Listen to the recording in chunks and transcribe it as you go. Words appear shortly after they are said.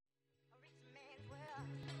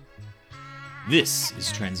This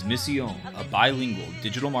is Transmission, a bilingual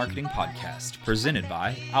digital marketing podcast presented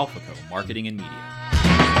by AlphaCo Marketing and Media.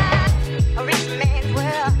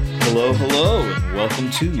 Hello, and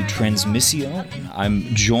welcome to Transmission. I'm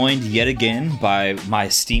joined yet again by my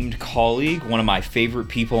esteemed colleague, one of my favorite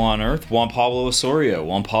people on earth, Juan Pablo Osorio.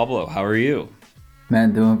 Juan Pablo, how are you?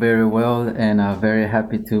 Man, doing very well, and very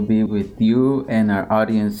happy to be with you and our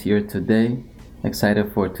audience here today.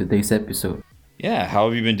 Excited for today's episode. Yeah, how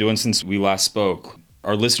have you been doing since we last spoke?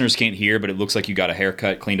 Our listeners can't hear, but it looks like you got a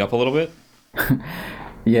haircut, cleaned up a little bit.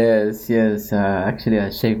 Yes. Actually, I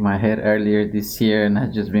shaved my head earlier this year, and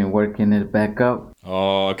I've just been working it back up.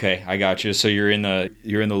 Oh, okay, I got you. So you're in the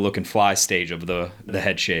look and fly stage of the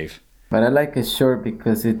head shave. But I like it short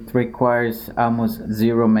because it requires almost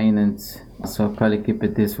zero maintenance, so I'll probably keep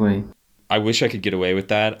it this way. I wish I could get away with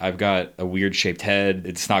that. I've got a weird shaped head.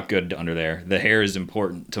 It's not good under there. The hair is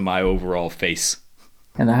important to my overall face.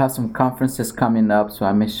 And I have some conferences coming up, so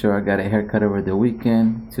I make sure I got a haircut over the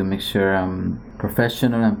weekend to make sure I'm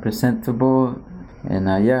professional and presentable. And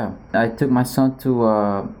I took my son to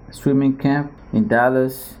a swimming camp in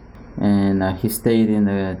Dallas, and he stayed in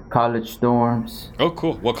the college dorms. Oh,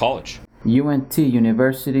 cool. What college? UNT,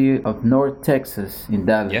 University of North Texas in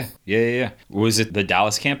Dallas. Yeah. Was it the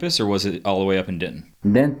Dallas campus or was it all the way up in Denton?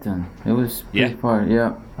 Denton. It was pretty far,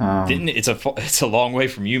 yeah. Denton, it's a long way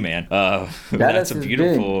from you, man. Dallas that's a is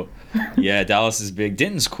beautiful... Yeah, Dallas is big.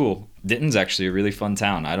 Denton's cool. Denton's actually a really fun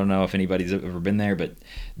town. I don't know if anybody's ever been there, but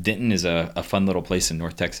Denton is a fun little place in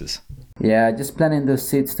North Texas. Yeah, just planting those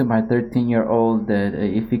seeds to my 13-year-old that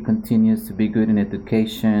if he continues to be good in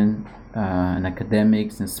education, and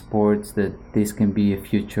academics and sports, that this can be a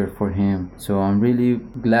future for him. So I'm really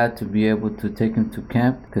glad to be able to take him to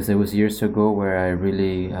camp, because it was years ago where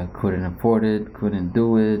I couldn't afford it, couldn't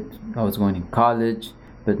do it. I was going to college,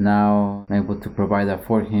 but now I'm able to provide that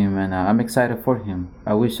for him, and I'm excited for him.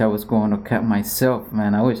 I wish I was going to camp myself,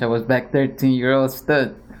 man. I wish I was back 13-year-old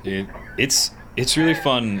stud. It's really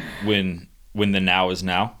fun when the now is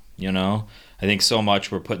now, you know? I think so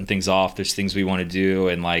much we're putting things off. There's things we want to do.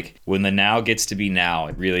 And like when the now gets to be now,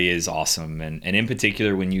 it really is awesome. And in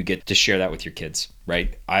particular, when you get to share that with your kids,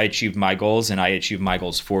 right? I achieved my goals and I achieved my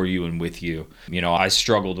goals for you and with you. You know, I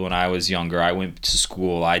struggled when I was younger. I went to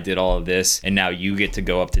school. I did all of this. And now you get to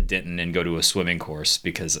go up to Denton and go to a swimming course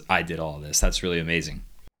because I did all of this. That's really amazing.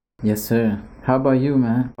 Yes, sir. How about you,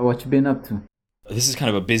 man? What you been up to? This is kind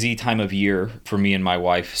of a busy time of year for me and my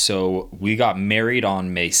wife. So we got married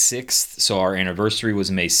on May 6th. So our anniversary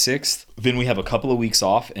was May 6th. Then we have a couple of weeks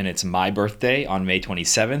off, and it's my birthday on May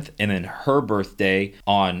 27th and then her birthday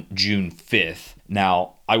on June 5th.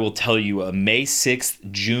 Now, I will tell you, a May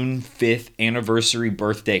 6th, June 5th anniversary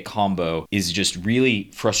birthday combo is just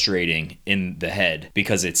really frustrating in the head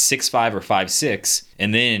because it's 6'5" or 5'6",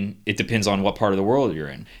 and then it depends on what part of the world you're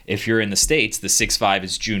in. If you're in the States, the 6'5"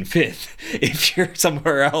 is June 5th. If you're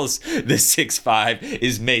somewhere else, the 6'5"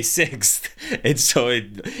 is May 6th. And so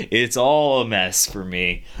it's all a mess for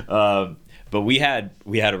me. But we had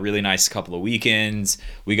a really nice couple of weekends.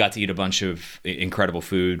 We got to eat a bunch of incredible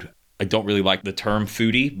food. I don't really like the term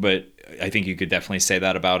foodie, but I think you could definitely say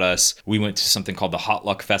that about us. We went to something called the Hot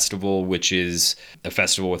Luck Festival, which is a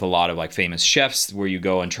festival with a lot of like famous chefs where you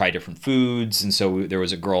go and try different foods. And so there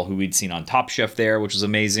was a girl who we'd seen on Top Chef there, which was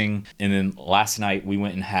amazing. And then last night we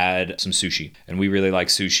went and had some sushi, and we really like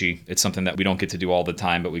sushi. It's something that we don't get to do all the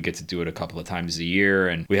time, but we get to do it a couple of times a year.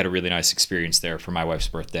 And we had a really nice experience there for my wife's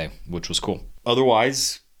birthday, which was cool.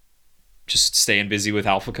 Otherwise, just staying busy with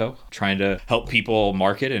AlphaCo, trying to help people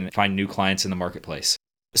market and find new clients in the marketplace.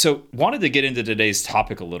 So wanted to get into today's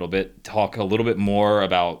topic a little bit, talk a little bit more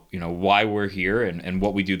about, you know, why we're here and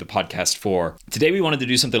what we do the podcast for. Today, we wanted to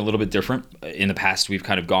do something a little bit different. In the past, we've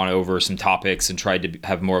kind of gone over some topics and tried to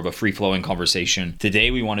have more of a free-flowing conversation. Today,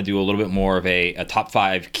 we want to do a little bit more of a top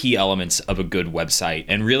 5 key elements of a good website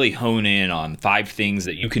and really hone in on 5 things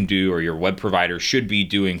that you can do or your web provider should be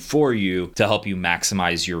doing for you to help you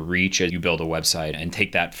maximize your reach as you build a website and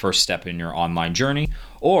take that first step in your online journey.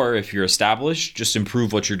 Or if you're established, just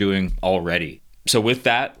improve what you're doing already. So with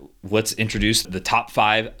that, let's introduce the top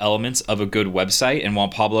 5 elements of a good website. And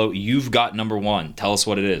Juan Pablo, you've got number 1. Tell us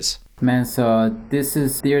what it is. Man, so this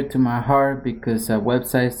is dear to my heart because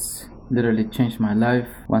websites literally changed my life.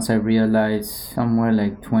 Once I realized somewhere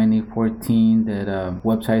like 2014 that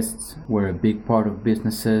websites were a big part of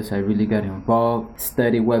businesses, I really got involved,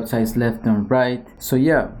 studied websites left and right. So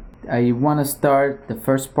I want to start the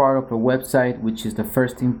first part of a website, which is the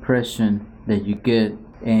first impression that you get.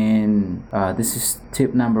 And this is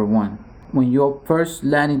tip number 1. When you first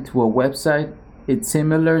land into a website, It's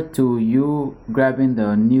similar to you grabbing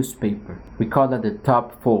the newspaper. We call that the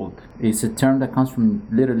top fold. It's a term that comes from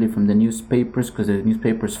literally from the newspapers because the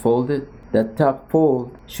newspaper's folded. That top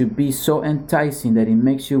fold should be so enticing that it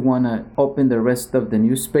makes you want to open the rest of the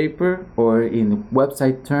newspaper, or in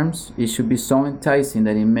website terms, it should be so enticing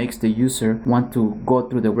that it makes the user want to go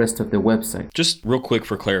through the rest of the website. Just real quick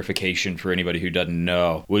for clarification for anybody who doesn't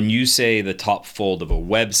know, when you say the top fold of a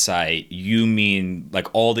website, you mean like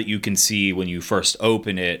all that you can see when you first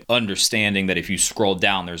open it, understanding that if you scroll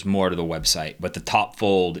down, there's more to the website. But the top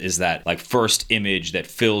fold is that like first image that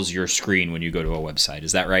fills your screen when you go to a website.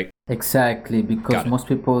 Is that right? Exactly, because most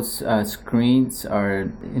people's screens are,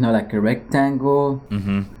 like a rectangle.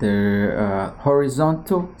 They're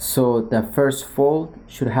horizontal. So the first fold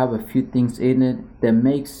should have a few things in it that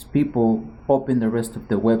makes people open the rest of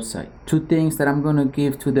the website. Two things that I'm going to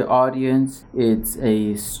give to the audience. It's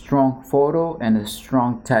a strong photo and a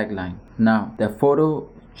strong tagline. Now, the photo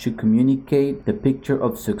should communicate the picture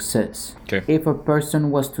of success. Okay. If a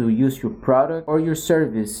person was to use your product or your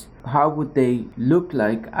service, how would they look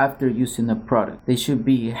like after using the product? They should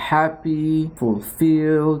be happy,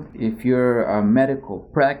 fulfilled. If you're a medical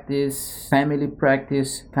practice, family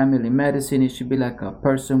medicine, it should be like a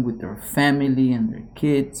person with their family and their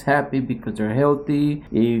kids happy because they're healthy.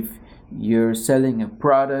 If you're selling a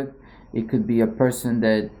product, it could be a person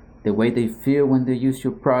that the way they feel when they use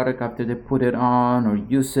your product after they put it on or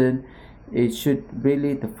use it. It should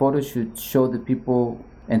really, the photo should show the people,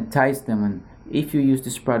 entice them, and if you use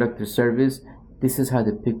this product or service, this is how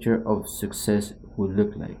the picture of success would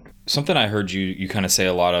look like. Something I heard you kind of say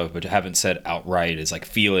a lot of, but haven't said outright, is like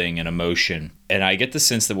feeling and emotion. And I get the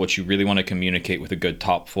sense that what you really want to communicate with a good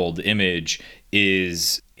top fold image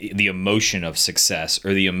is the emotion of success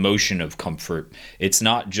or the emotion of comfort. It's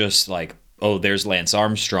not just like, oh, there's Lance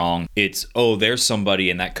Armstrong. It's, oh, there's somebody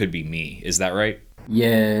and that could be me. Is that right?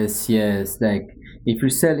 Yes. Like if you're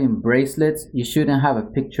selling bracelets, you shouldn't have a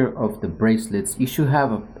picture of the bracelets. You should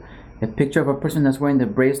have a picture of a person that's wearing the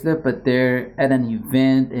bracelet, but they're at an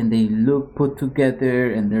event and they look put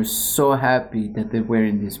together and they're so happy that they're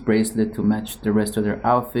wearing this bracelet to match the rest of their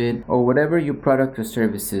outfit or whatever your product or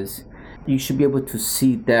service is. You should be able to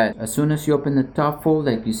see that. As soon as you open the top fold,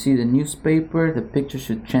 like you see the newspaper, the picture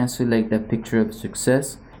should translate that picture of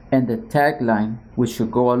success. And the tagline, which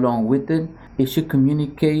should go along with it, it should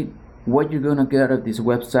communicate what you're going to get out of this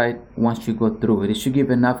website once you go through it. It should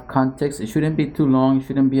give enough context. It shouldn't be too long. It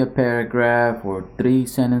shouldn't be a paragraph or 3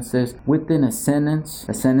 sentences. Within a sentence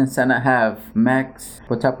and a half max,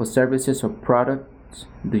 what type of services or products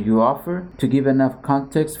do you offer to give enough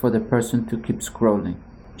context for the person to keep scrolling.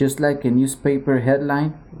 Just like a newspaper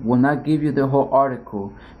headline will not give you the whole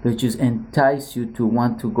article, but just entice you to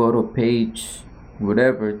want to go to page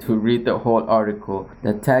whatever to read the whole article.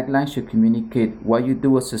 The tagline should communicate what you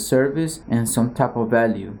do as a service and some type of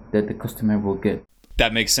value that the customer will get.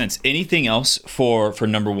 That makes sense. Anything else for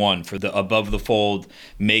number one, for the above the fold,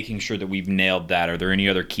 making sure that we've nailed that? Are there any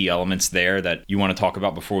other key elements there that you want to talk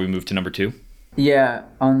about before we move to number two? Yeah,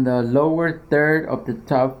 on the lower third of the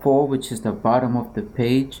top fold, which is the bottom of the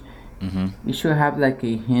page, you should have like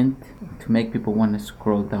a hint to make people want to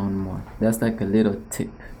scroll down more. That's like a little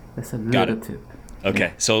tip. That's a little tip. Okay,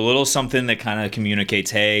 yeah. So a little something that kind of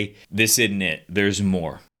communicates, hey, this isn't it. There's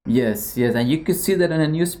more. Yes, and you can see that in a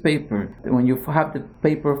newspaper. When you have the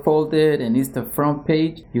paper folded and it's the front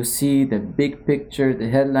page, you see the big picture, the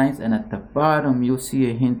headlines, and at the bottom, you'll see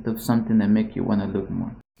a hint of something that make you want to look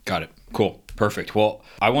more. Got it. Cool. Perfect. Well,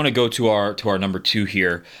 I want to go to our number two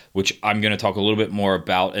here, which I'm going to talk a little bit more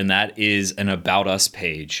about, and that is an About Us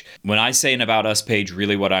page. When I say an About Us page,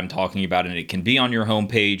 really what I'm talking about, and it can be on your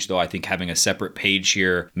homepage, though I think having a separate page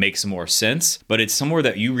here makes more sense, but it's somewhere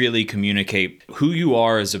that you really communicate who you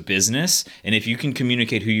are as a business, and if you can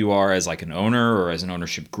communicate who you are as like an owner or as an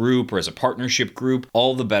ownership group or as a partnership group,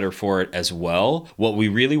 all the better for it as well. What we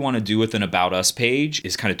really want to do with an About Us page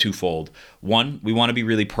is kind of twofold. One, we want to be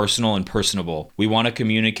really personal and personable. We want to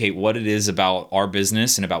communicate what it is about our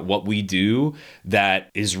business and about what we do that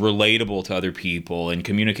is relatable to other people and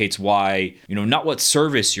communicates why, not what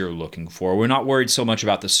service you're looking for. We're not worried so much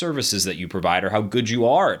about the services that you provide or how good you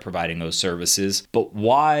are at providing those services, but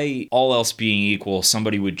why, all else being equal,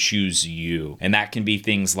 somebody would choose you. And that can be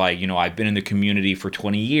things like, I've been in the community for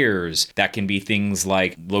 20 years. That can be things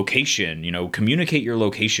like location, communicate your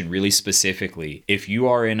location really specifically. If you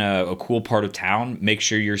are in a cool part of town, make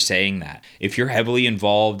sure you're saying saying that. If you're heavily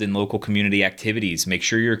involved in local community activities, make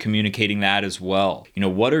sure you're communicating that as well.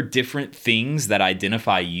 What are different things that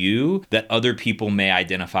identify you that other people may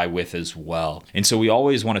identify with as well? And so we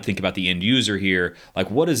always want to think about the end user here.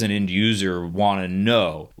 Like, what does an end user want to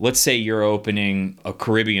know? Let's say you're opening a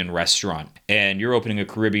Caribbean restaurant and you're opening a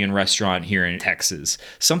Caribbean restaurant here in Texas.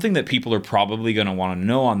 Something that people are probably going to want to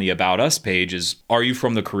know on the About Us page is, are you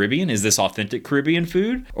from the Caribbean? Is this authentic Caribbean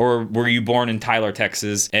food? Or were you born in Tyler,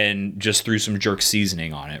 Texas and just threw some jerk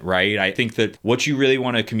seasoning on it, right? I think that what you really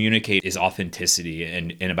want to communicate is authenticity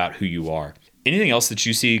and about who you are. Anything else that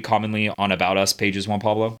you see commonly on About Us pages, Juan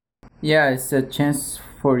Pablo? Yeah, it's a chance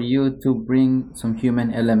for you to bring some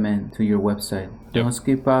human element to your website. Yep. Don't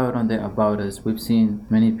skip out on the About Us. We've seen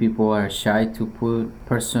many people are shy to put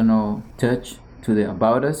personal touch to the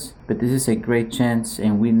About Us, but this is a great chance,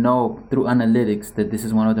 and we know through analytics that this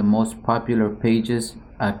is one of the most popular pages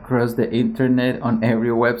across the internet on every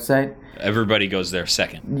website. Everybody goes there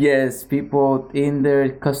second. Yes, people in their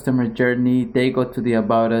customer journey, they go to the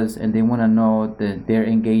About Us and they want to know that they're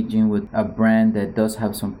engaging with a brand that does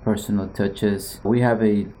have some personal touches. We have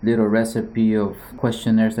a little recipe of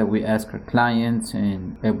questionnaires that we ask our clients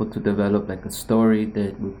and able to develop like a story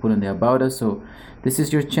that we put in the About Us. So this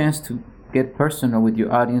is your chance to get personal with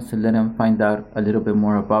your audience and let them find out a little bit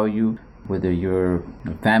more about you. Whether you're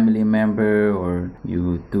a family member or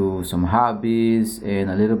you do some hobbies, and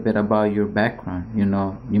a little bit about your background.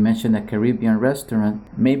 You mentioned a Caribbean restaurant.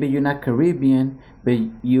 Maybe you're not Caribbean, but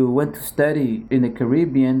you went to study in the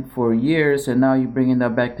Caribbean for years and now you're bringing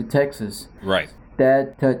that back to Texas. Right.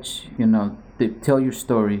 That touch, to tell your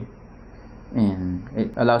story, and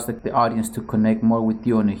it allows the audience to connect more with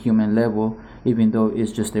you on a human level, even though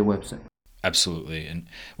it's just a website. Absolutely. And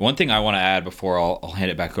one thing I want to add before I'll hand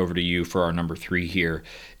it back over to you for our number 3 here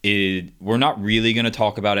is we're not really going to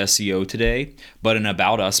talk about SEO today, but an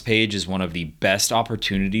About Us page is one of the best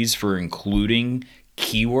opportunities for including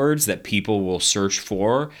keywords that people will search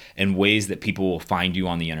for and ways that people will find you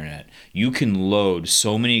on the internet. You can load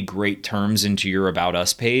so many great terms into your About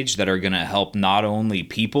Us page that are going to help not only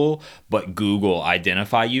people, but Google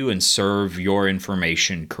identify you and serve your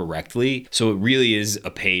information correctly. So it really is a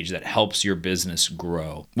page that helps your business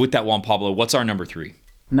grow. With that, Juan Pablo, what's our number 3?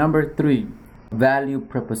 Number 3, value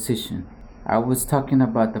proposition. I was talking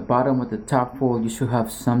about the bottom of the top fold. You should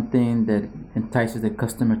have something that entices the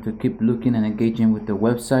customer to keep looking and engaging with the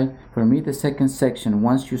website. For me, the second section,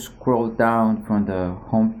 once you scroll down from the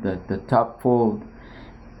home, the top fold,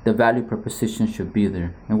 the value proposition should be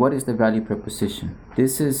there. And what is the value proposition?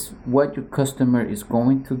 This is what your customer is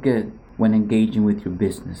going to get when engaging with your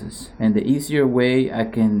businesses. And the easier way I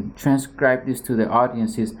can transcribe this to the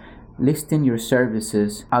audience is listing your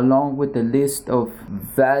services along with the list of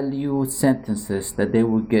value sentences that they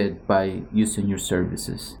will get by using your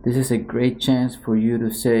services. This is a great chance for you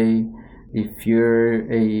to say, if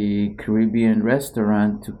you're a Caribbean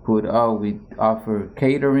restaurant, to put, we offer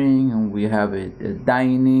catering and we have a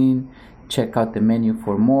dining. Check out the menu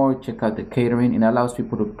for more, check out the catering. It allows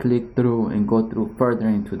people to click through and go through further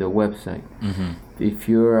into the website. Mm-hmm. If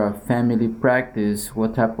you're a family practice,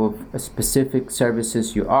 what type of specific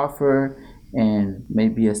services you offer, and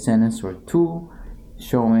maybe a sentence or two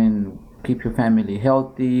showing keep your family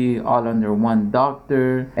healthy, all under one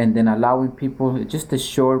doctor, and then allowing people just a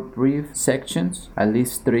short, brief sections, at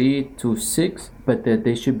least 3 to 6, but that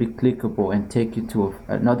they should be clickable and take you to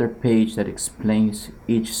another page that explains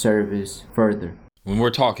each service further. When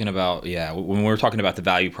we're talking about the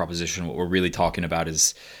value proposition, what we're really talking about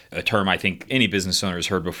is a term I think any business owner has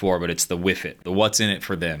heard before, but it's the WIFIT, the what's in it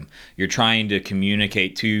for them. You're trying to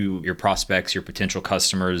communicate to your prospects, your potential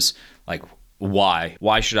customers, like,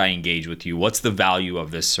 why should I engage with you? What's the value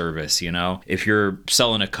of this service? If you're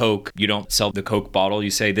selling a Coke, you don't sell the Coke bottle.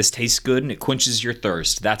 You say, this tastes good and it quenches your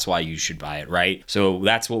thirst. That's why you should buy it, right? So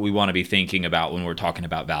that's what we want to be thinking about when we're talking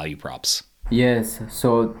about value props. Yes.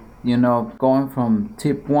 So, going from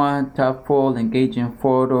tip 1, top fold, engaging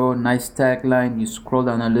photo, nice tagline, you scroll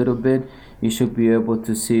down a little bit, you should be able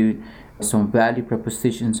to see some value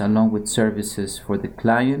propositions along with services for the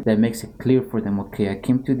client that makes it clear for them. Okay, I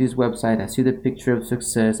came to this website, I see the picture of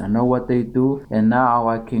success, I know what they do, and now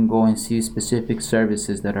I can go and see specific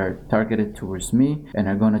services that are targeted towards me and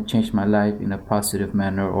are going to change my life in a positive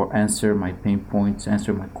manner or answer my pain points,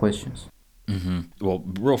 answer my questions. Mm-hmm. Well,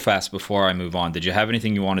 real fast before I move on, did you have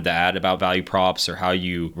anything you wanted to add about value props or how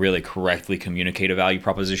you really correctly communicate a value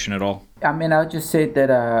proposition at all? I'll just say that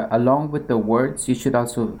along with the words, you should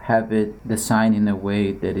also have it designed in a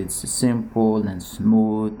way that it's simple and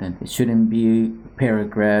smooth, and it shouldn't be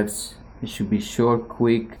paragraphs. It should be short,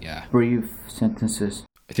 quick, brief sentences.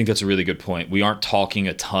 I think that's a really good point. We aren't talking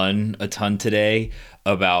a ton today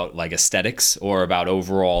about like aesthetics or about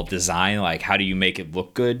overall design. Like, how do you make it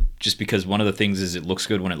look good? Just because one of the things is it looks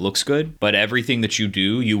good when it looks good, but everything that you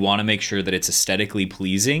do, you want to make sure that it's aesthetically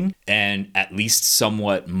pleasing and at least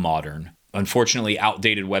somewhat modern. Unfortunately,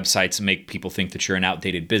 outdated websites make people think that you're an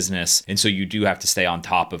outdated business. And so you do have to stay on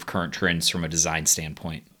top of current trends from a design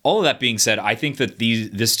standpoint. All of that being said, I think that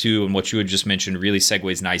this too, and what you had just mentioned, really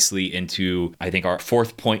segues nicely into, I think, our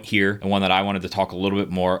fourth point here, and one that I wanted to talk a little bit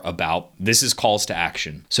more about. This is calls to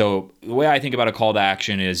action. So the way I think about a call to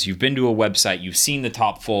action is you've been to a website, you've seen the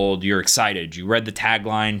top fold, you're excited, you read the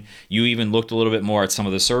tagline, you even looked a little bit more at some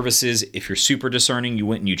of the services. If you're super discerning, you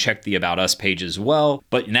went and you checked the About Us page as well.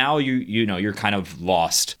 But now you're kind of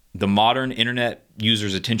lost. The modern internet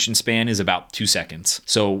user's attention span is about 2 seconds.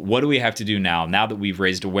 So what do we have to do now? Now that we've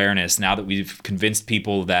raised awareness, now that we've convinced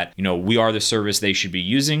people that, we are the service they should be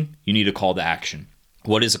using, you need a call to action.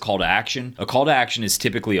 What is a call to action? A call to action is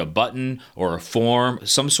typically a button or a form,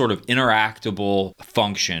 some sort of interactable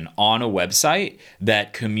function on a website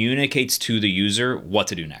that communicates to the user what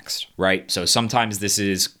to do next, right? So sometimes this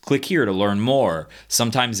is click here to learn more.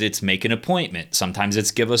 Sometimes it's make an appointment. Sometimes it's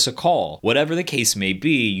give us a call. Whatever the case may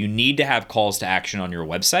be, you need to have calls to action on your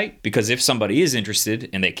website, because if somebody is interested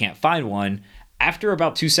and they can't find one, after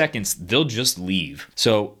about 2 seconds, they'll just leave.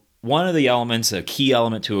 So one of the elements, a key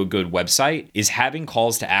element to a good website, is having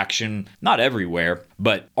calls to action, not everywhere,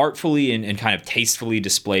 but artfully and kind of tastefully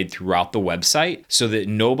displayed throughout the website so that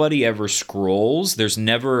nobody ever scrolls. There's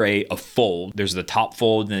never a fold. There's the top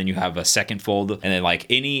fold, and then you have a second fold, and then like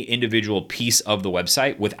any individual piece of the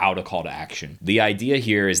website without a call to action. The idea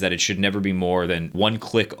here is that it should never be more than one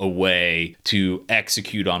click away to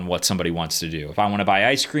execute on what somebody wants to do. If I want to buy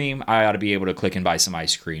ice cream, I ought to be able to click and buy some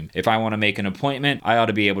ice cream. If I want to make an appointment, I ought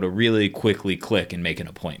to be able to really quickly click and make an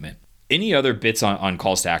appointment. Any other bits on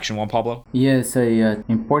calls to action, Juan Pablo? Yes, a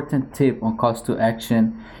important tip on calls to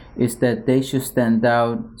action is that they should stand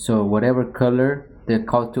out. So whatever color the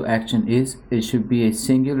call to action is, it should be a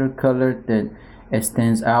singular color that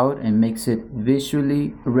stands out and makes it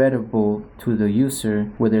visually readable to the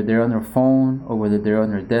user, whether they're on their phone or whether they're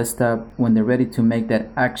on their desktop. When they're ready to make that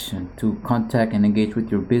action to contact and engage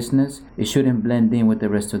with your business, it shouldn't blend in with the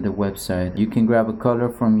rest of the website. You can grab a color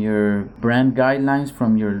from your brand guidelines,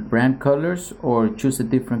 from your brand colors, or choose a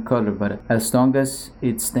different color, but as long as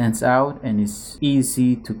it stands out and is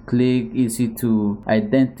easy to click, easy to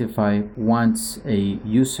identify once a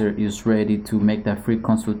user is ready to make that free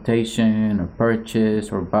consultation or purchase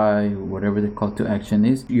or buy, whatever the call to action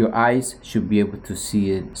is, your eyes should be able to see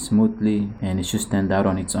it smoothly and it should stand out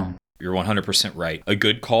on its own. You're 100% right. A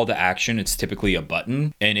good call to action, it's typically a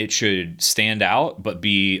button, and it should stand out but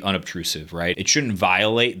be unobtrusive, right? It shouldn't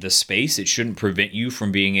violate the space. It shouldn't prevent you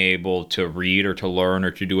from being able to read or to learn or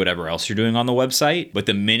to do whatever else you're doing on the website. But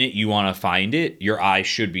the minute you want to find it, your eye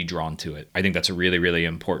should be drawn to it. I think that's a really, really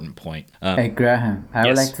important point. Hey, Graham, I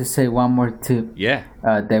would like to say one more tip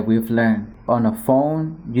that we've learned. On a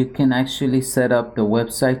phone, you can actually set up the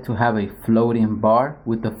website to have a floating bar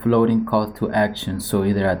with a floating call to action. So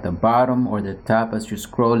either at the bottom or the top as you're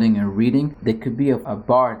scrolling and reading, there could be a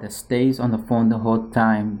bar that stays on the phone the whole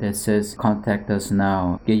time that says contact us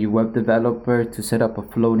now. Get your web developer to set up a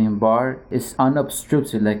floating bar. It's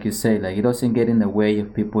unobtrusive, like you say, like it doesn't get in the way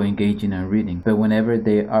of people engaging and reading. But whenever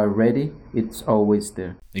they are ready, it's always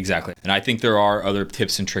there. Exactly. And I think there are other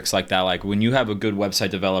tips and tricks like that. Like when you have a good website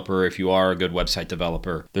developer, if you are a good website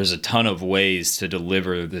developer, there's a ton of ways to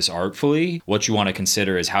deliver this artfully. What you want to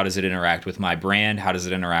consider is, how does it interact with my brand? How does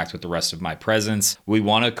it interact with the rest of my presence? We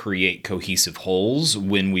want to create cohesive wholes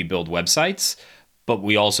when we build websites, but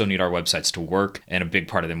we also need our websites to work. And a big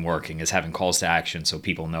part of them working is having calls to action so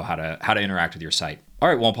people know how to interact with your site. All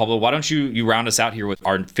right, Juan Pablo, why don't you round us out here with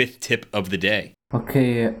our fifth tip of the day?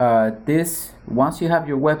 Okay, once you have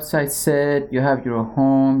your website set, you have your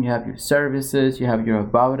home, you have your services, you have your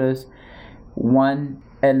About Us, one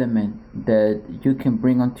element that you can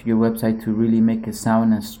bring onto your website to really make it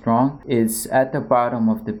sound and strong is at the bottom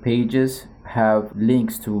of the pages have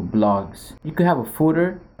links to blogs. You could have a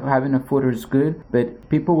footer. Having a footer is good, but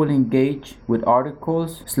people will engage with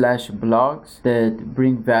articles/blogs that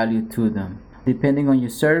bring value to them. Depending on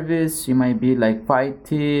your service, you might be like 5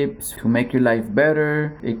 tips to make your life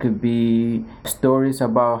better. It could be stories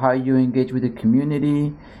about how you engage with the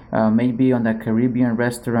community. Maybe on the Caribbean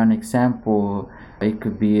restaurant example, it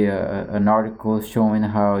could be an article showing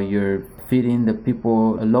how you're feeding the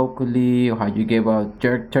people locally, or how you gave out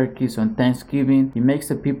jerk turkeys on Thanksgiving. It makes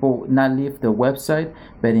the people not leave the website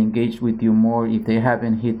but engage with you more if they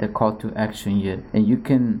haven't hit the call to action yet. And you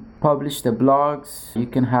can publish the blogs. You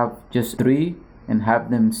can have just 3 and have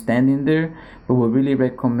them standing there, but we really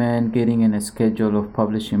recommend getting in a schedule of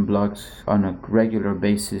publishing blogs on a regular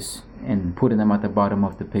basis and putting them at the bottom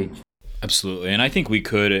of the page. Absolutely. And I think we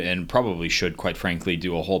could and probably should, quite frankly,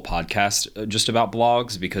 do a whole podcast just about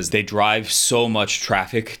blogs because they drive so much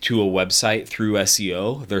traffic to a website through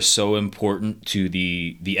SEO. They're so important to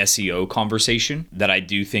the SEO conversation that I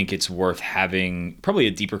do think it's worth having probably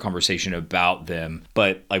a deeper conversation about them.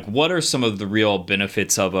 But like, what are some of the real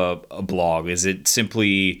benefits of a blog? Is it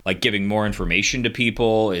simply like giving more information to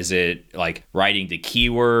people? Is it like writing the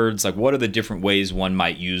keywords? Like, what are the different ways one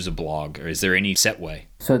might use a blog? Or is there any set way?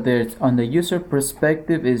 So there's, on the user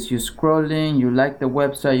perspective, is you scrolling, you like the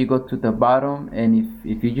website, you go to the bottom, and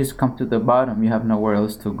if you just come to the bottom, you have nowhere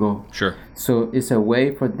else to go. Sure. So it's a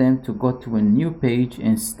way for them to go to a new page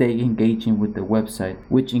and stay engaging with the website,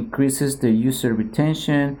 which increases the user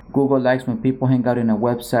retention. Google likes when people hang out in a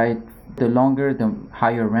website. The longer, the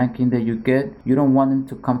higher ranking that you get. You don't want them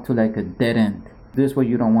to come to like a dead end. This is what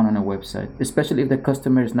you don't want on a website, especially if the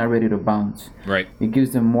customer is not ready to bounce. Right. It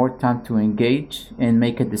gives them more time to engage and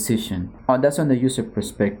make a decision. That's on the user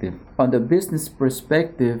perspective. On the business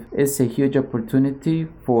perspective, it's a huge opportunity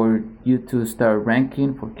for you to start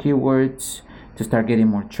ranking for keywords, to start getting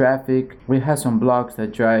more traffic. We have some blogs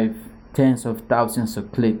that drive tens of thousands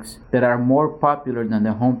of clicks that are more popular than the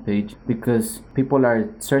homepage because people are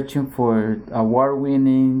searching for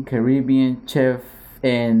award-winning Caribbean chef,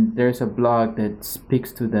 and there's a blog that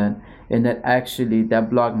speaks to that, and that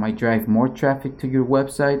blog might drive more traffic to your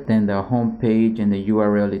website than the homepage and the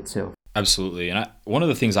URL itself. Absolutely. And one of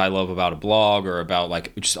the things I love about a blog or about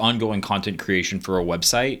like just ongoing content creation for a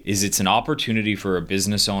website is it's an opportunity for a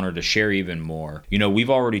business owner to share even more. You know, we've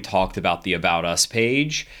already talked about the About Us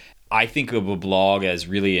page. I think of a blog as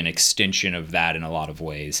really an extension of that in a lot of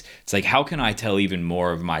ways. It's like, how can I tell even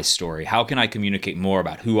more of my story? How can I communicate more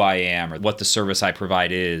about who I am or what the service I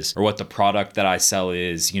provide is or what the product that I sell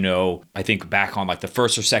is? You know, I think back on like the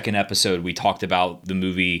first or second episode, we talked about the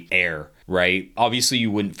movie Air, right? Obviously, you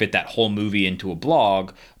wouldn't fit that whole movie into a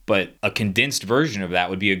blog, but a condensed version of that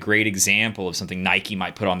would be a great example of something Nike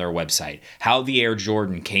might put on their website, how the Air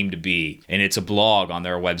Jordan came to be, and it's a blog on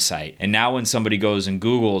their website. And now when somebody goes and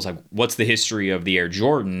Googles, like, what's the history of the Air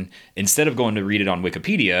Jordan, instead of going to read it on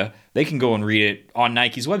Wikipedia, they can go and read it on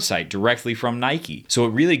Nike's website directly from Nike. So it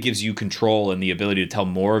really gives you control and the ability to tell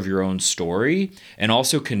more of your own story and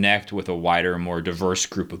also connect with a wider, more diverse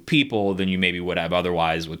group of people than you maybe would have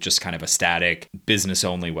otherwise with just kind of a static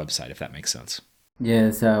business-only website, if that makes sense.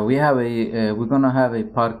 Yes, we're gonna have a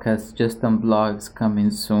podcast just on blogs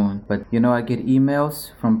coming soon. But you know, I get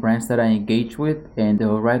emails from brands that I engage with, and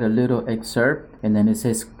they'll write a little excerpt, and then it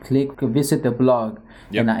says, visit the blog.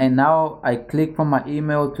 Yep. And now I click from my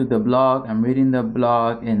email to the blog. I'm reading the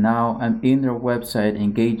blog, and now I'm in their website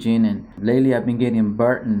engaging. And lately, I've been getting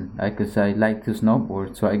Burton because I like to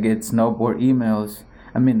snowboard, so I get Burton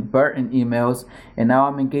emails, and now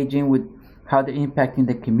I'm engaging with how they're impacting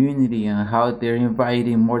the community and how they're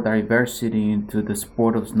inviting more diversity into the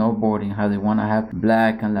sport of snowboarding, how they want to have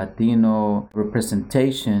Black and Latino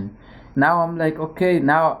representation. Now I'm like, okay,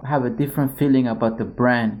 now I have a different feeling about the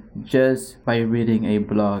brand just by reading a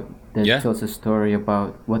blog that tells a story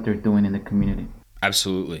about what they're doing in the community.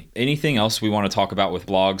 Absolutely. Anything else we want to talk about with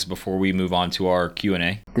blogs before we move on to our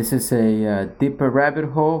Q&A? This is a deeper rabbit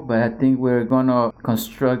hole, but I think we're going to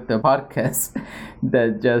construct a podcast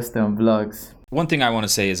that just on blogs. One thing I want to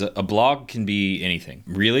say is a blog can be anything.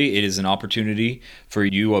 Really, it is an opportunity for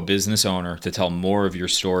you, a business owner, to tell more of your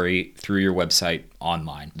story through your website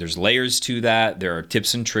online. There's layers to that. There are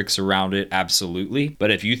tips and tricks around it, absolutely.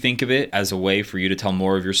 But if you think of it as a way for you to tell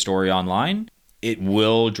more of your story online, it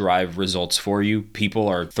will drive results for you. People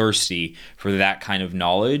are thirsty for that kind of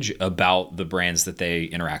knowledge about the brands that they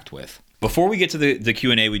interact with. Before we get to the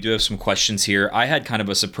Q&A, we do have some questions here. I had kind of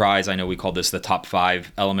a surprise. I know we call this the top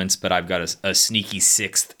 5 elements, but I've got a sneaky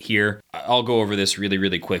 6th here. I'll go over this really,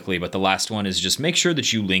 really quickly, but the last one is just make sure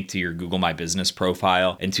that you link to your Google My Business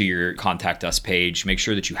profile and to your Contact Us page. Make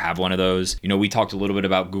sure that you have one of those. You know, we talked a little bit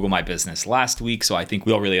about Google My Business last week, so I think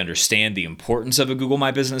we all really understand the importance of a Google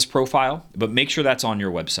My Business profile, but make sure that's on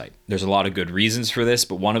your website. There's a lot of good reasons for this,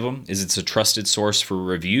 but one of them is it's a trusted source for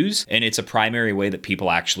reviews, and it's a primary way that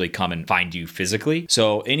people actually come and find you physically.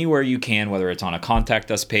 So anywhere you can, whether it's on a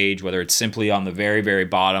Contact Us page, whether it's simply on the very, very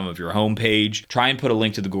bottom of your homepage, try and put a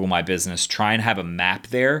link to the Google My Business. Try and have a map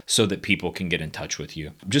there so that people can get in touch with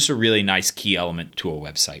you. Just a really nice key element to a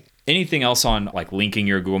website. Anything else on like linking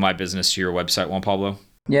your Google My Business to your website, Juan Pablo?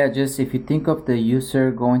 Yeah, just if you think of the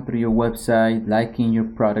user going through your website, liking your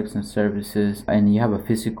products and services, and you have a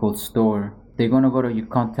physical store, they're going to go to you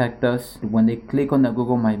contact us. When they click on the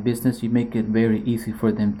Google My Business, you make it very easy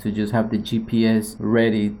for them to just have the GPS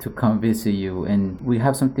ready to come visit you. And we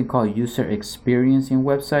have something called user experience in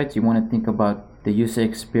websites. You want to think about the user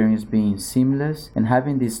experience being seamless, and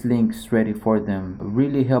having these links ready for them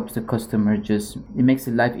really helps the customer. It makes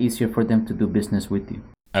it life easier for them to do business with you.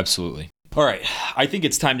 Absolutely. All right, I think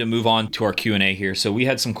it's time to move on to our Q&A here. So we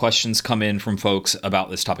had some questions come in from folks about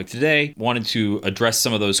this topic today. Wanted to address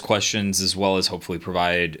some of those questions as well as hopefully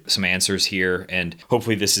provide some answers here. And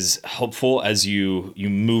hopefully this is helpful as you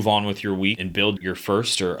move on with your week and build your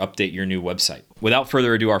first or update your new website. Without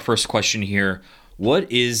further ado, our first question here: what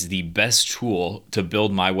is the best tool to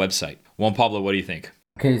build my website? Juan Pablo, what do you think?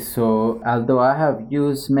 Okay, so although I have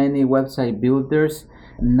used many website builders,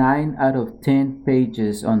 9 out of 10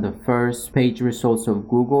 pages on the first page results of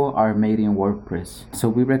Google are made in WordPress. So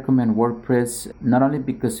we recommend WordPress not only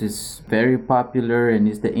because it's very popular and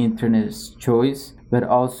it's the internet's choice, but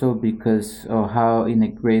also because of how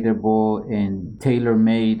integratable and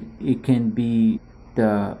tailor-made it can be.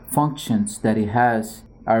 The functions that it has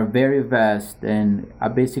are very vast, and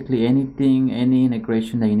basically any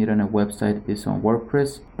integration that you need on a website is on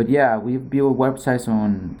WordPress. But yeah, we've built websites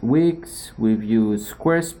on Wix, we've used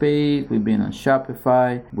Squarespace, we've been on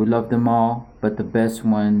Shopify. We love them all, but the best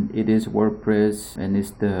one, it is WordPress, and it's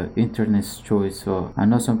the internet's choice. So I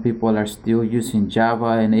know some people are still using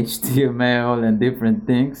Java and HTML and different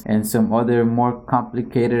things, and some other more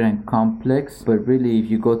complicated and complex. But really, if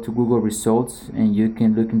you go to Google results and you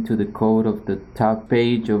can look into the code of the top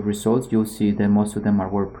page of results, you'll see that most of them are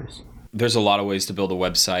WordPress. There's a lot of ways to build a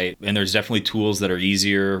website, and there's definitely tools that are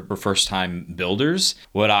easier for first-time builders.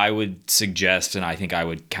 What I would suggest, and I think I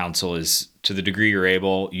would counsel, is to the degree you're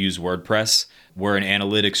able, use WordPress. We're an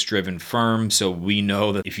analytics-driven firm, so we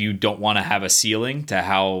know that if you don't want to have a ceiling to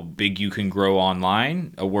how big you can grow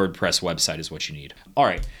online, a WordPress website is what you need. All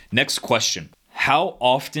right, next question. How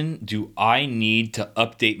often do I need to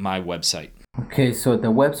update my website? Okay, so the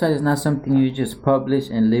website is not something you just publish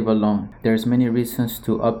and leave alone. There's many reasons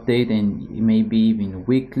to update, and maybe even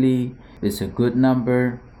weekly is a good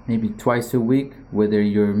number, maybe twice a week, whether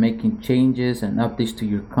you're making changes and updates to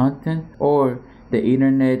your content, or the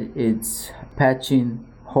internet is patching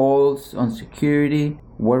holes on security.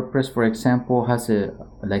 WordPress, for example, has a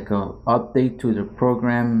update to the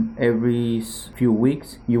program every few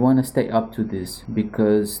weeks. You want to stay up to this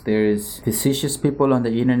because there's facetious people on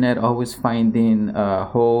the internet always finding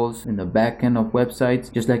holes in the back end of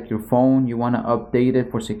websites. Just like your phone, you want to update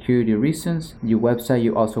it for security reasons. Your website,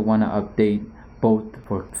 you also want to update both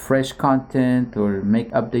for fresh content or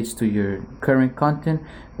make updates to your current content,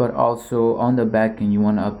 but also on the back end, you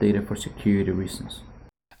want to update it for security reasons.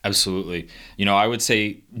 Absolutely. I would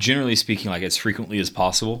say, generally speaking, like as frequently as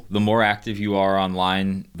possible. The more active you are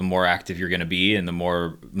online, the more active you're going to be, and the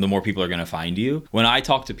more people are going to find you. When I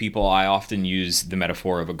talk to people, I often use the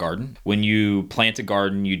metaphor of a garden. When you plant a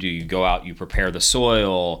garden, you go out, you prepare the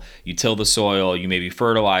soil, you till the soil, you maybe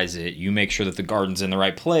fertilize it, you make sure that the garden's in the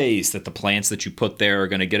right place, that the plants that you put there are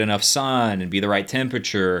going to get enough sun and be the right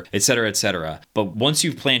temperature, et cetera, et cetera. But once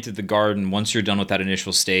you've planted the garden, once you're done with that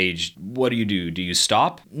initial stage, what do? Do you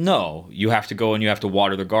stop? No, you have to go and you have to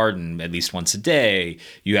water the garden at least once a day.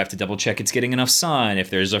 You have to double check it's getting enough sun. If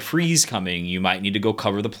there's a freeze coming, you might need to go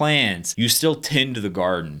cover the plants. You still tend the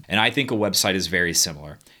garden. And I think a website is very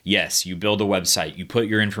similar. Yes, you build a website, you put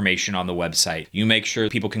your information on the website, you make sure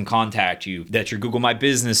people can contact you, that your Google My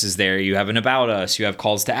Business is there, you have an About Us, you have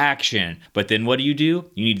calls to action. But then what do? You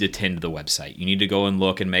need to tend the website. You need to go and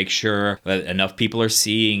look and make sure that enough people are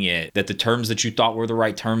seeing it, that the terms that you thought were the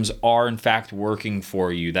right terms are in fact working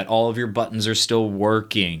for you, that all of your buttons are still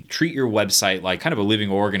working. Treat your website like kind of a living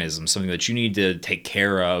organism, something that you need to take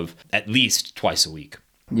care of at least twice a week.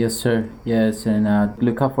 Yes, sir. Yes, and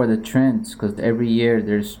look out for the trends, because every year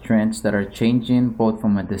there's trends that are changing, both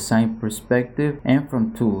from a design perspective and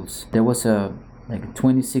from tools. There was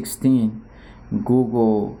 2016,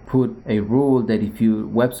 Google put a rule that if your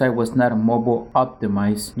website was not mobile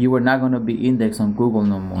optimized, you were not going to be indexed on Google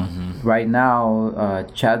no more. Mm-hmm. Right now,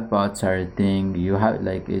 chatbots are a thing. You have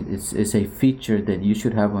it's a feature that you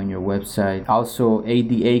should have on your website. Also,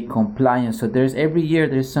 ADA compliance. So every year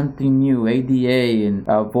there's something new. ADA and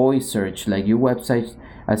voice search. Like your website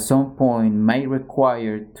at some point might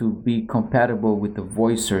require to be compatible with the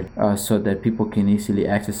voice search so that people can easily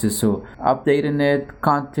access it. So updating it,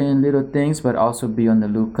 content, little things, but also be on the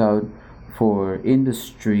lookout for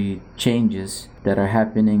industry changes that are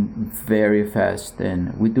happening very fast.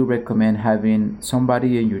 And we do recommend having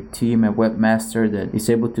somebody in your team, a webmaster that is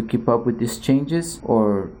able to keep up with these changes,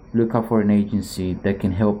 or look out for an agency that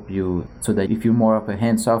can help you, so that if you're more of a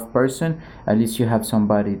hands-off person, at least you have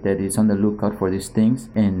somebody that is on the lookout for these things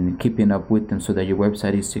and keeping up with them so that your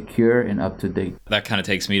website is secure and up to date. That kind of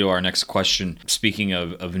takes me to our next question. Speaking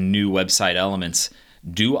of new website elements,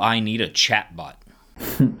 do I need a chatbot?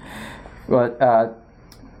 Well,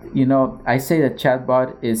 I say that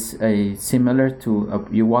chatbot is similar to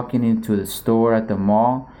you walking into the store at the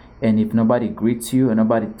mall, and if nobody greets you and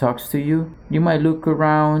nobody talks to you, you might look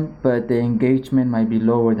around, but the engagement might be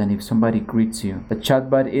lower than if somebody greets you. A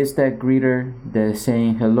chatbot is that greeter that is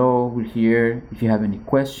saying, hello, we're here. If you have any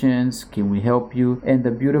questions, can we help you? And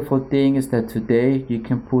the beautiful thing is that today you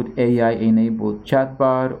can put AI-enabled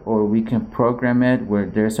chatbot, or we can program it where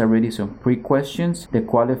there's already some pre-questions that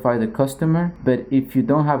qualify the customer. But if you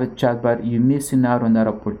don't have a chatbot, you're missing out on that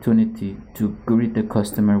opportunity to greet the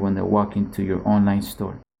customer when they walk into your online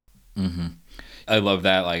store. Mm-hmm. I love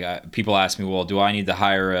that. Like, people ask me, well, do I need to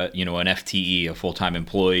hire an FTE, a full-time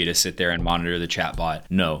employee, to sit there and monitor the chatbot?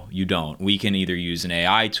 No, you don't. We can either use an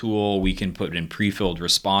AI tool, we can put in pre-filled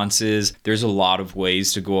responses. There's a lot of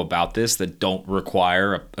ways to go about this that don't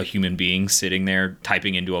require a human being sitting there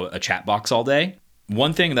typing into a chat box all day.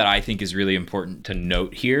 One thing that I think is really important to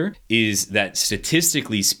note here is that,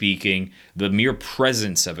 statistically speaking, the mere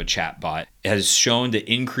presence of a chatbot has shown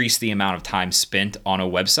to increase the amount of time spent on a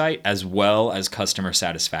website as well as customer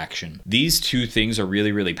satisfaction. These two things are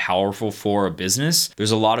really, really powerful for a business. There's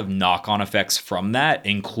a lot of knock-on effects from that,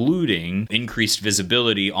 including increased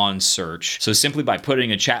visibility on search. So simply by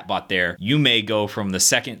putting a chatbot there, you may go from the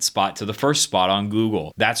second spot to the first spot on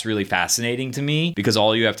Google. That's really fascinating to me, because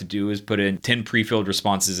all you have to do is put in 10 pre-filled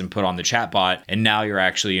responses and put on the chatbot, and now you're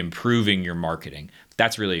actually improving your marketing.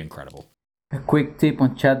 That's really incredible. A quick tip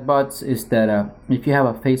on chatbots is that if you have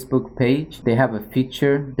a Facebook page, they have a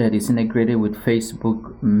feature that is integrated with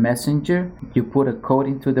Facebook Messenger. You put a code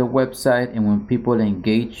into the website, and when people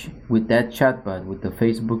engage with that chatbot, with the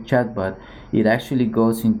Facebook chatbot, it actually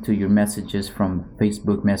goes into your messages from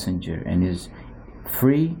Facebook Messenger and is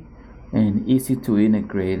free and easy to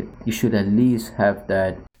integrate. You should at least have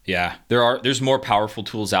that. Yeah, there's more powerful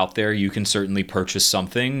tools out there. You can certainly purchase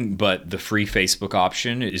something, but the free Facebook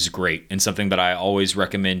option is great, and something that I always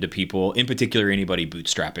recommend to people, in particular anybody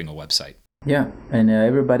bootstrapping a website. Yeah, and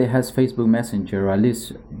everybody has Facebook Messenger, or at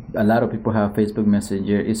least a lot of people have Facebook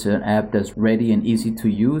Messenger. It's an app that's ready and easy to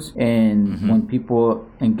use, and when people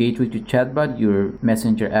engage with your chatbot, your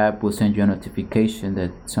Messenger app will send you a notification that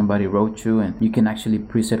somebody wrote you, and you can actually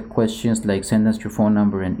preset questions like send us your phone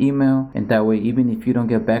number and email, and that way, even if you don't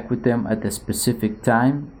get back with them at the specific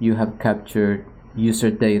time, you have captured user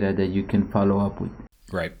data that you can follow up with.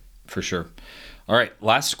 Right, for sure. All right,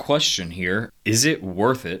 last question here. Is it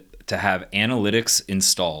worth it to have analytics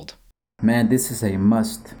installed? Man, this is a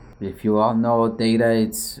must. If you all know, data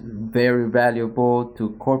is very valuable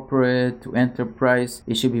to corporate, to enterprise.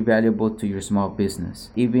 It should be valuable to your small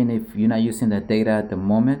business. Even if you're not using that data at the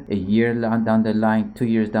moment, a year down the line, 2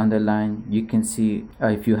 years down the line, you can see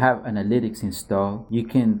if you have analytics installed, you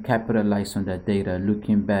can capitalize on that data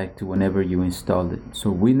looking back to whenever you installed it.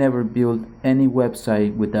 So we never build any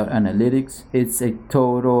website without analytics. It's a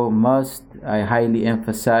total must. I highly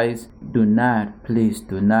emphasize, please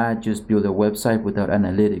do not just build a website without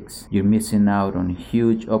analytics. You're missing out on a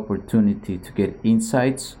huge opportunity to get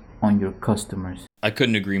insights on your customers. I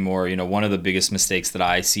couldn't agree more. One of the biggest mistakes that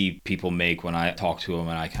I see people make when I talk to them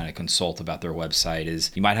and I kind of consult about their website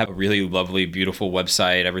is you might have a really lovely, beautiful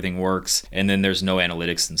website, everything works, and then there's no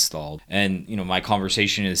analytics installed. And, my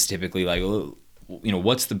conversation is typically like,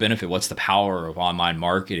 what's the benefit? What's the power of online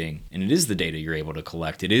marketing? And it is the data you're able to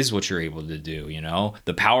collect. It is what you're able to do.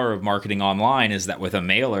 The power of marketing online is that with a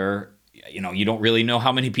mailer, you don't really know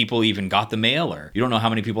how many people even got the mailer. You don't know how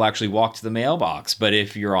many people actually walked to the mailbox. But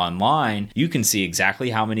if you're online, you can see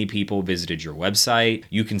exactly how many people visited your website.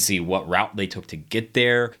 You can see what route they took to get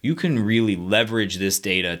there. You can really leverage this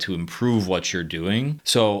data to improve what you're doing.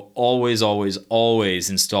 So always, always,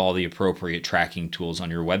 always install the appropriate tracking tools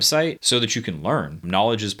on your website so that you can learn.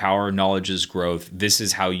 Knowledge is power. Knowledge is growth. This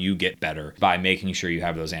is how you get better, by making sure you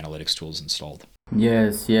have those analytics tools installed.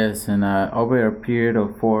 Yes, yes, and over a period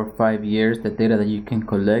of 4 or 5 years, the data that you can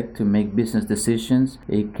collect to make business decisions,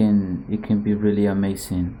 it can be really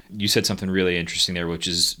amazing. You said something really interesting there, which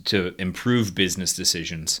is to improve business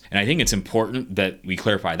decisions. And I think it's important that we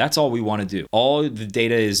clarify that's all we want to do. All the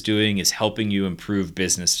data is doing is helping you improve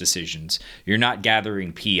business decisions. You're not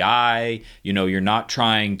gathering PI, you're not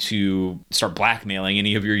trying to start blackmailing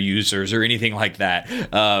any of your users or anything like that.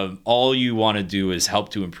 All you want to do is help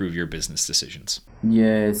to improve your business decisions.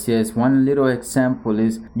 Yes, yes. One little example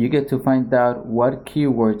is you get to find out what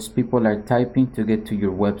keywords people are typing to get to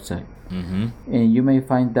your website. And you may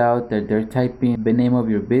find out that they're typing the name of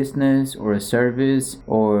your business or a service,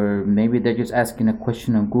 or maybe they're just asking a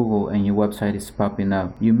question on Google and your website is popping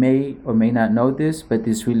up. You may or may not know this, but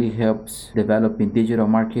this really helps developing digital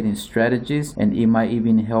marketing strategies, and it might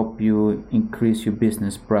even help you increase your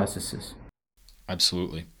business processes.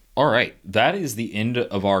 Absolutely. All right, that is the end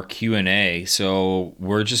of our Q&A. So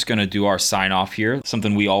we're just going to do our sign off here.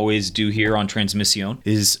 Something we always do here on Transmission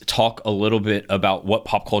is talk a little bit about what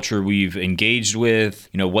pop culture we've engaged with,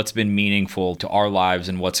 what's been meaningful to our lives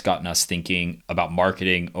and what's gotten us thinking about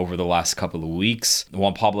marketing over the last couple of weeks.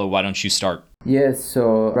 Juan Pablo, why don't you start? Yes,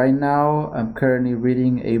 so right now I'm currently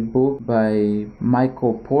reading a book by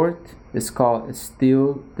Michael Port. It's called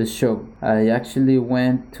Steal the Show. I actually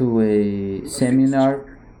went to a seminar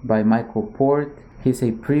by Michael Port. He's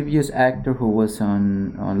a previous actor who was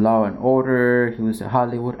on Law and Order. He was a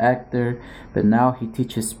Hollywood actor, but now he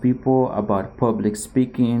teaches people about public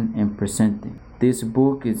speaking and presenting. This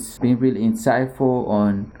book is been really insightful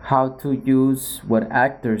on how to use what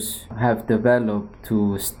actors have developed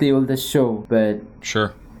to steal the show, but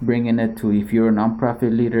Sure. bringing it to if you're a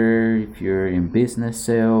nonprofit leader, if you're in business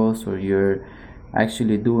sales, or you're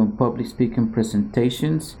actually doing public speaking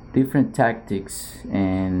presentations, different tactics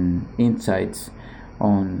and insights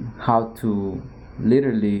on how to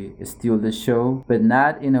literally steal the show, but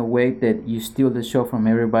not in a way that you steal the show from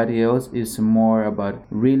everybody else. It's more about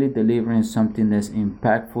really delivering something that's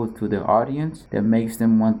impactful to the audience, that makes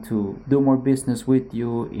them want to do more business with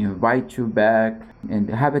you, invite you back, and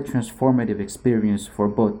have a transformative experience for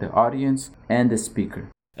both the audience and the speaker.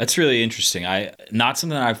 That's really interesting. Not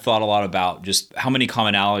something I've thought a lot about, just how many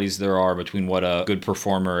commonalities there are between what a good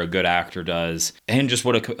performer, a good actor does, and just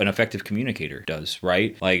what an effective communicator does,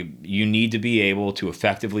 right? Like, you need to be able to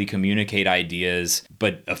effectively communicate ideas,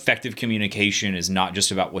 but effective communication is not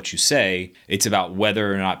just about what you say, it's about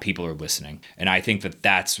whether or not people are listening. And I think that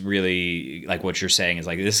that's really like what you're saying is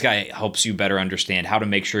like, this guy helps you better understand how to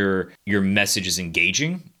make sure your message is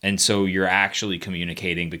engaging. And so you're actually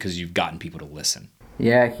communicating because you've gotten people to listen.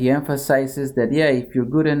 Yeah, he emphasizes that, if you're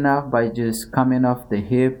good enough by just coming off the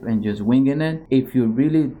hip and just winging it, if you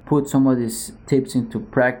really put some of these tips into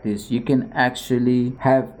practice, you can actually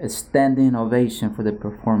have a standing ovation for the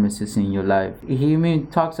performances in your life. He even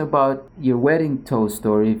talks about your wedding toast,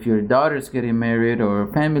 or if your daughter's getting married or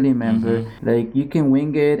a family member, like, you can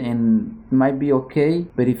wing it and it might be okay,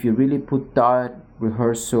 but if you really put thought,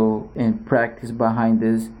 rehearsal, and practice behind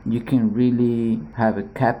this, you can really have a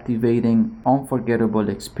captivating, unforgettable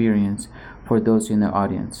experience for those in the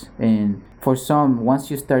audience. And for some,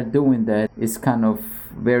 once you start doing that, it's kind of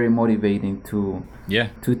very motivating to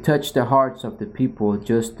touch the hearts of the people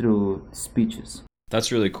just through speeches.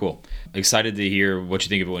 That's really cool. Excited to hear what you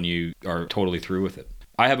think of it when you are totally through with it.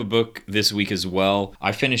 I have a book this week as well.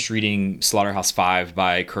 I finished reading Slaughterhouse-Five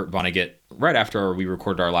by Kurt Vonnegut right after we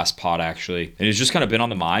recorded our last pod, actually. And it's just kind of been on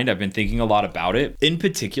the mind. I've been thinking a lot about it, in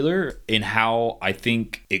particular in how I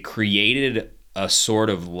think it created a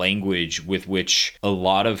sort of language with which a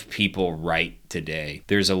lot of people write today.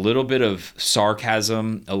 There's a little bit of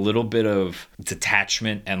sarcasm, a little bit of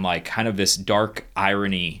detachment, and like kind of this dark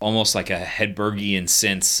irony, almost like a Hedbergian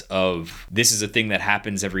sense of this is a thing that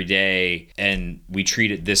happens every day and we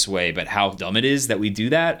treat it this way, but how dumb it is that we do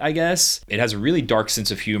that, I guess. It has a really dark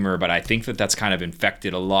sense of humor, but I think that that's kind of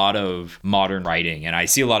infected a lot of modern writing. And I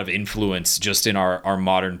see a lot of influence just in our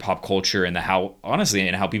modern pop culture and how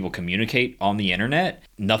people communicate on the internet.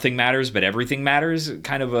 Nothing matters, but everything matters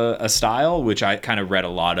kind of a style, which I kind of read a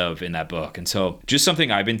lot of in that book. And so just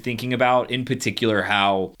something I've been thinking about, in particular,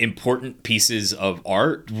 how important pieces of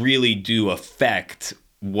art really do affect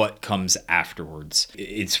what comes afterwards.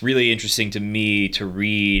 It's really interesting to me to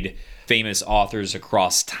read famous authors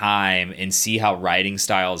across time and see how writing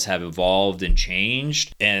styles have evolved and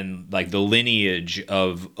changed, and like the lineage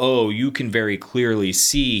of, oh, you can very clearly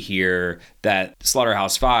see here that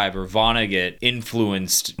Slaughterhouse-Five or Vonnegut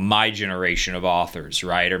influenced my generation of authors,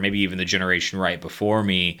 right? Or maybe even the generation right before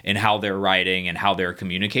me, and how they're writing and how they're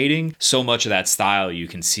communicating. So much of that style you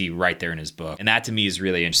can see right there in his book. And that to me is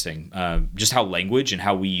really interesting. Just how language and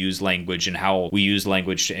how we use language and how we use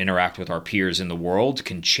language to interact with our peers in the world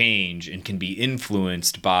can change and can be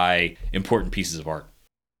influenced by important pieces of art.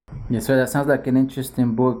 Yeah, so that sounds like an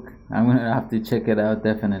interesting book. I'm going to have to check it out,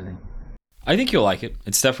 definitely. I think you'll like it.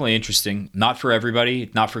 It's definitely interesting. Not for everybody,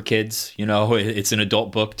 not for kids. You know, it's an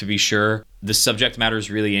adult book to be sure. The subject matter is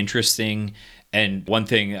really interesting. And one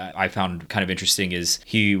thing I found kind of interesting is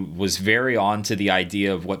he was very on to the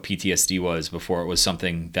idea of what PTSD was before it was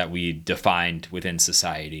something that we defined within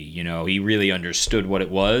society. You know, he really understood what it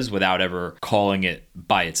was without ever calling it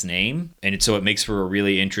by its name. And so it makes for a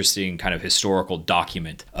really interesting kind of historical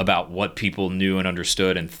document about what people knew and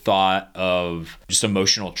understood and thought of just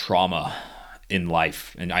emotional trauma in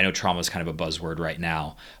life. And I know trauma is kind of a buzzword right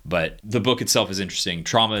now, but the book itself is interesting.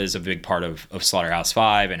 Trauma is a big part of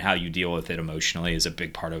Slaughterhouse-Five, and how you deal with it emotionally is a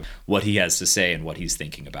big part of what he has to say and what he's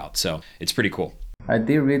thinking about. So it's pretty cool. I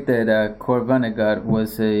did read that Kurt Vonnegut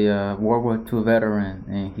was a World War II veteran,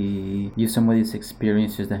 and he used some of these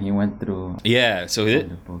experiences that he went through. Yeah, so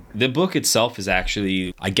the book itself is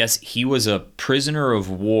actually, I guess he was a prisoner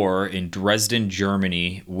of war in Dresden,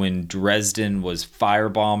 Germany, when Dresden was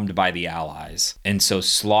firebombed by the Allies. And so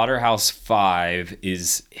Slaughterhouse-Five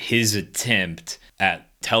is his attempt at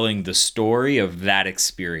telling the story of that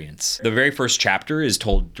experience. The very first chapter is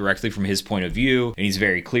told directly from his point of view, and he's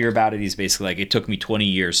very clear about it. He's basically like, it took me 20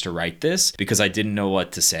 years to write this because I didn't know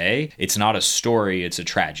what to say. It's not a story, it's a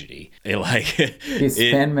tragedy. His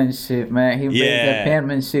penmanship, man. He brings the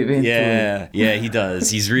penmanship into it. Yeah, he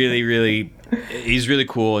does. He's really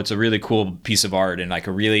cool. It's a really cool piece of art and like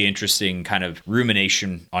a really interesting kind of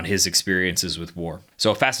rumination on his experiences with war.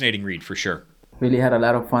 So a fascinating read for sure. Really had a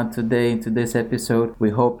lot of fun today in today's episode. We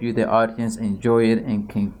hope you, the audience, enjoy it and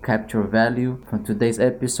can capture value from today's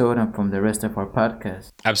episode and from the rest of our podcast.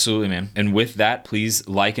 Absolutely, man. And with that, please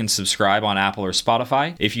like and subscribe on Apple or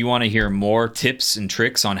Spotify. If you want to hear more tips and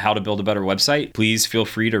tricks on how to build a better website, please feel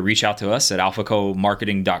free to reach out to us at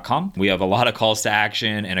alphacomarketing.com. We have a lot of calls to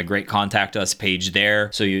action and a great contact us page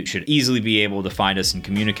there, so you should easily be able to find us and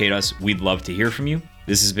communicate us. We'd love to hear from you.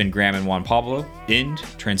 This has been Graham and Juan Pablo in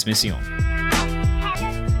Transmisión.